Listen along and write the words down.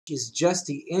is just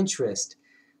the interest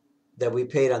that we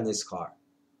paid on this car.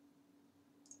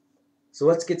 So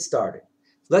let's get started.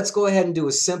 Let's go ahead and do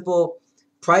a simple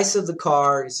price of the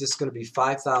car is just going to be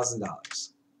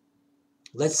 $5,000.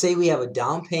 Let's say we have a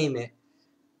down payment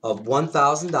of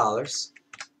 $1,000.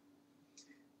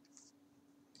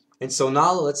 And so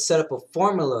now let's set up a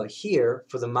formula here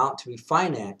for the amount to be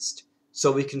financed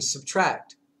so we can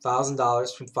subtract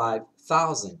 $1,000 from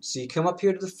 5,000. So you come up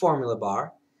here to the formula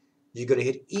bar, you're going to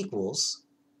hit equals,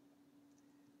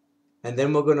 and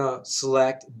then we're going to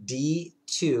select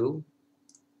D2,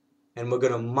 and we're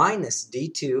going to minus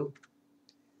D2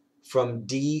 from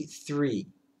D3.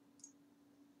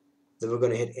 Then we're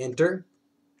going to hit enter,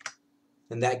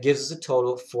 and that gives us a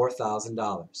total of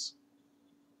 $4,000.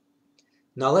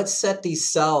 Now let's set these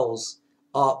cells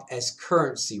up as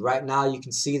currency. Right now you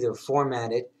can see they're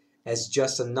formatted as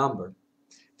just a number.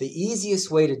 The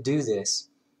easiest way to do this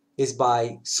is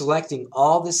by selecting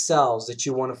all the cells that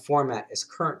you want to format as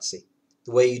currency.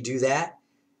 The way you do that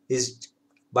is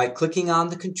by clicking on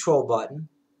the control button,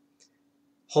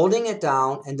 holding it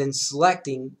down, and then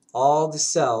selecting all the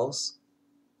cells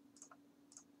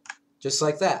just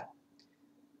like that.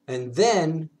 And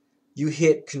then you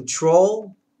hit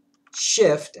Control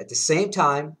Shift at the same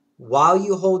time. While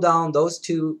you hold down those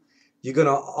two, you're going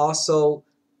to also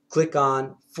click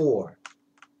on 4.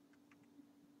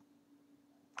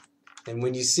 And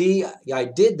when you see I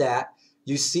did that,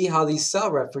 you see how these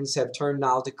cell references have turned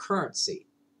now to currency.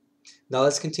 Now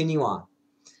let's continue on.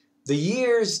 The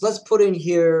years, let's put in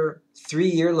here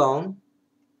 3-year loan.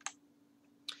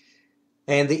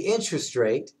 And the interest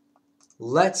rate,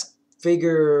 let's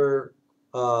figure,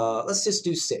 let's just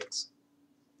do 6.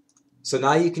 So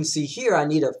now you can see here I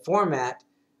need a format.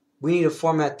 We need to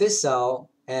format this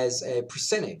cell as a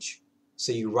percentage.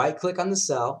 So you right click on the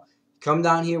cell, come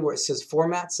down here where it says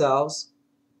format cells.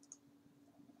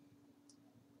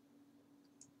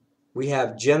 We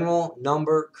have general,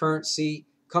 number, currency.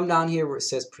 Come down here where it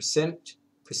says percentage.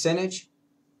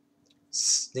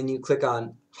 Then you click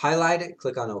on highlight it,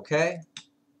 click on OK.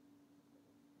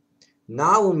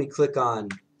 Now when we click on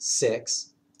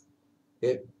 6,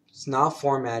 it's now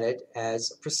formatted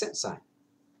as a percent sign.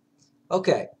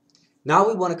 Okay, now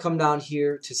we want to come down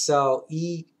here to cell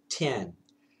E10.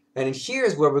 And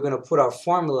here's where we're going to put our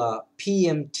formula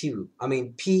PMT.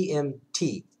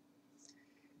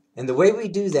 And the way we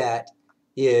do that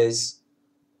is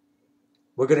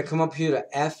we're going to come up here to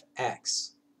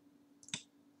FX.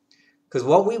 Because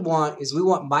what we want is we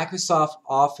want Microsoft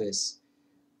Office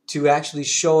to actually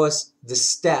show us the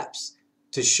steps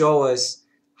to show us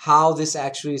how this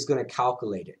actually is going to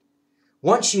calculate it.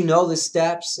 Once you know the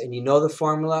steps and you know the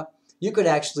formula, you could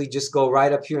actually just go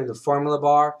right up here in the formula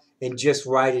bar and just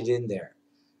write it in there.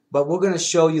 But we're going to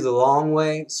show you the long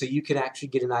way so you can actually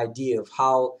get an idea of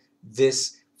how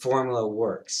this formula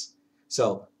works.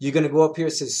 So you're going to go up here,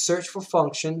 it says search for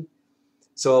function.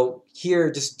 So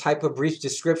here just type a brief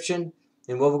description,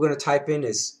 and what we're going to type in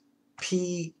is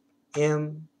PMT,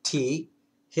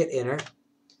 hit enter,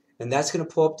 and that's going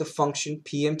to pull up the function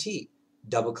PMT.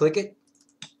 Double click it.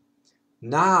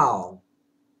 Now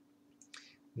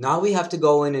we have to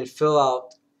go in and fill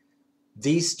out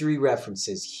these 3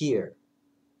 references here.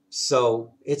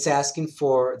 So it's asking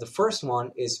for, the first one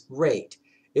is rate.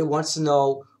 It wants to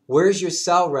know where's your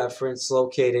cell reference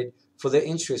located for the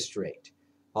interest rate.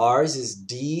 Ours is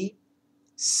D6.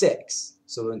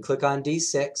 So we're going to click on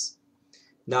D6.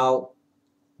 Now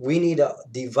we need to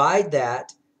divide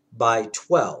that by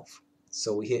 12.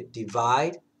 So we hit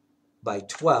divide by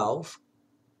 12.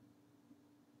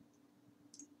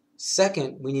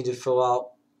 Second, we need to fill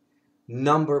out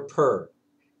number per.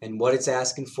 And what it's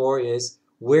asking for is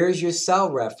where's your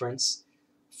cell reference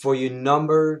for your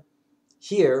number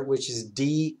here, which is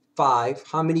D5.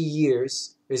 How many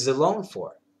years is the loan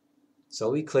for? So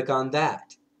we click on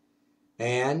that.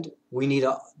 And we need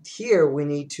here we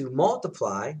need to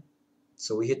multiply.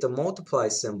 So we hit the multiply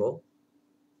symbol,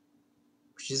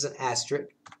 which is an asterisk,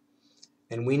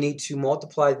 and we need to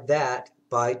multiply that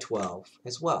by 12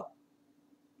 as well.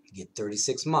 You get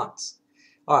 36 months.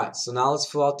 Alright, so now let's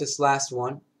fill out this last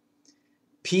one.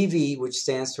 PV, which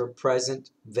stands for present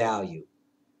value.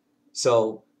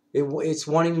 So it's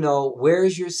wanting to know where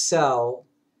is your cell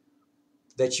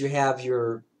that you have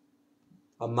your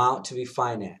amount to be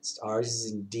financed. Ours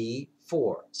is in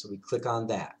D4, so we click on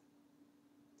that.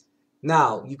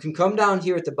 Now, you can come down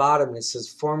here at the bottom and it says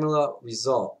formula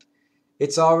result.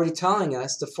 It's already telling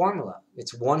us the formula.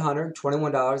 It's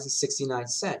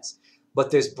 $121.69, but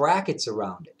there's brackets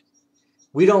around it.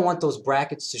 We don't want those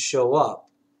brackets to show up.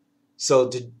 So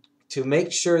to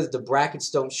make sure that the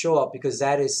brackets don't show up, because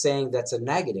that is saying that's a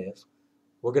negative,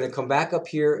 we're going to come back up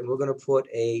here and we're going to put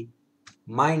a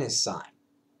minus sign.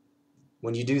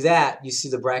 When you do that, you see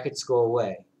the brackets go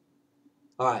away.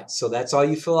 All right, so that's all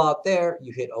you fill out there.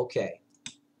 You hit OK.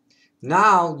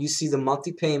 Now you see the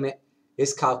monthly payment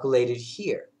is calculated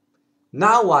here.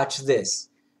 Now watch this.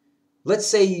 Let's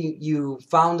say you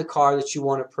found the car that you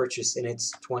want to purchase and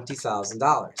it's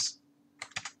 $20,000.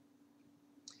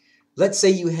 Let's say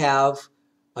you have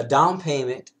a down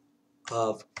payment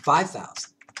of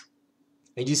 $5,000.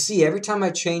 And you see every time I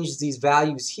change these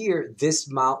values here, this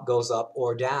amount goes up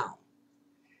or down.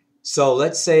 So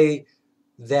let's say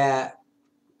the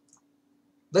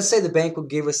bank will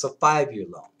give us a 5-year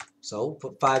loan. So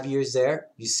put 5 years there.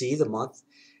 You see the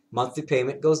monthly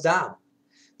payment goes down.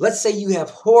 Let's say you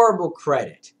have horrible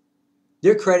credit.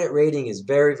 Your credit rating is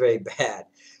very, very bad.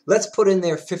 Let's put in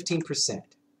there 15%.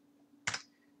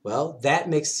 Well, that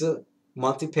makes the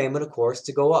monthly payment, of course,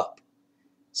 to go up.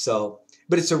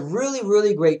 But it's a really,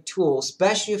 really great tool,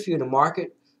 especially if you're in the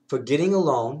market for getting a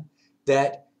loan,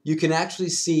 that you can actually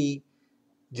see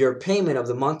your payment of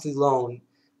the monthly loan.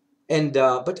 And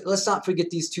but let's not forget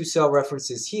these two cell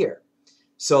references here.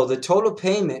 So the total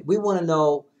payment, we want to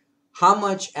know how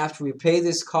much after we pay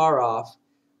this car off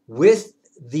with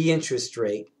the interest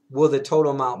rate will the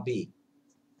total amount be.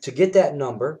 To get that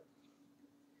number,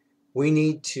 we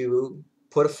need to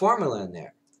put a formula in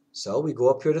there. So we go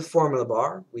up here to the formula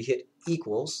bar, we hit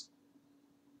equals,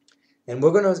 and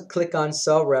we're going to click on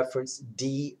cell reference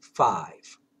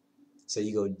D5. So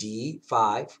you go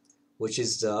D5, which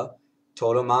is the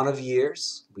total amount of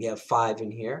years. We have 5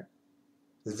 in here.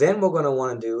 Then what we're going to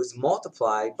want to do is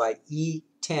multiply by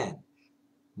E10,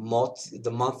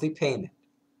 the monthly payment.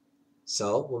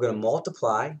 So we're going to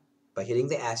multiply by hitting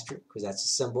the asterisk, because that's a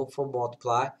symbol for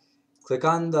multiply. Click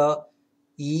on the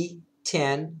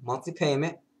E10 monthly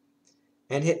payment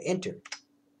and hit enter.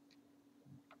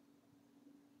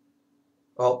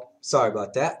 Oh, sorry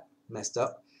about that. Messed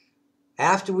up.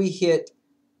 After we hit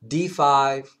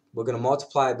D5, we're going to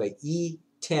multiply by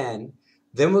E10.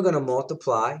 Then we're going to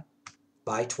multiply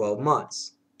by 12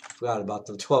 months. Forgot about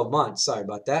the 12 months. Sorry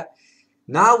about that.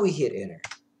 Now we hit enter.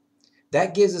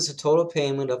 That gives us a total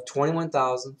payment of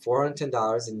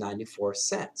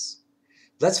 $21,410.94.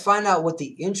 Let's find out what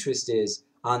the interest is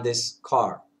on this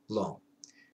car loan.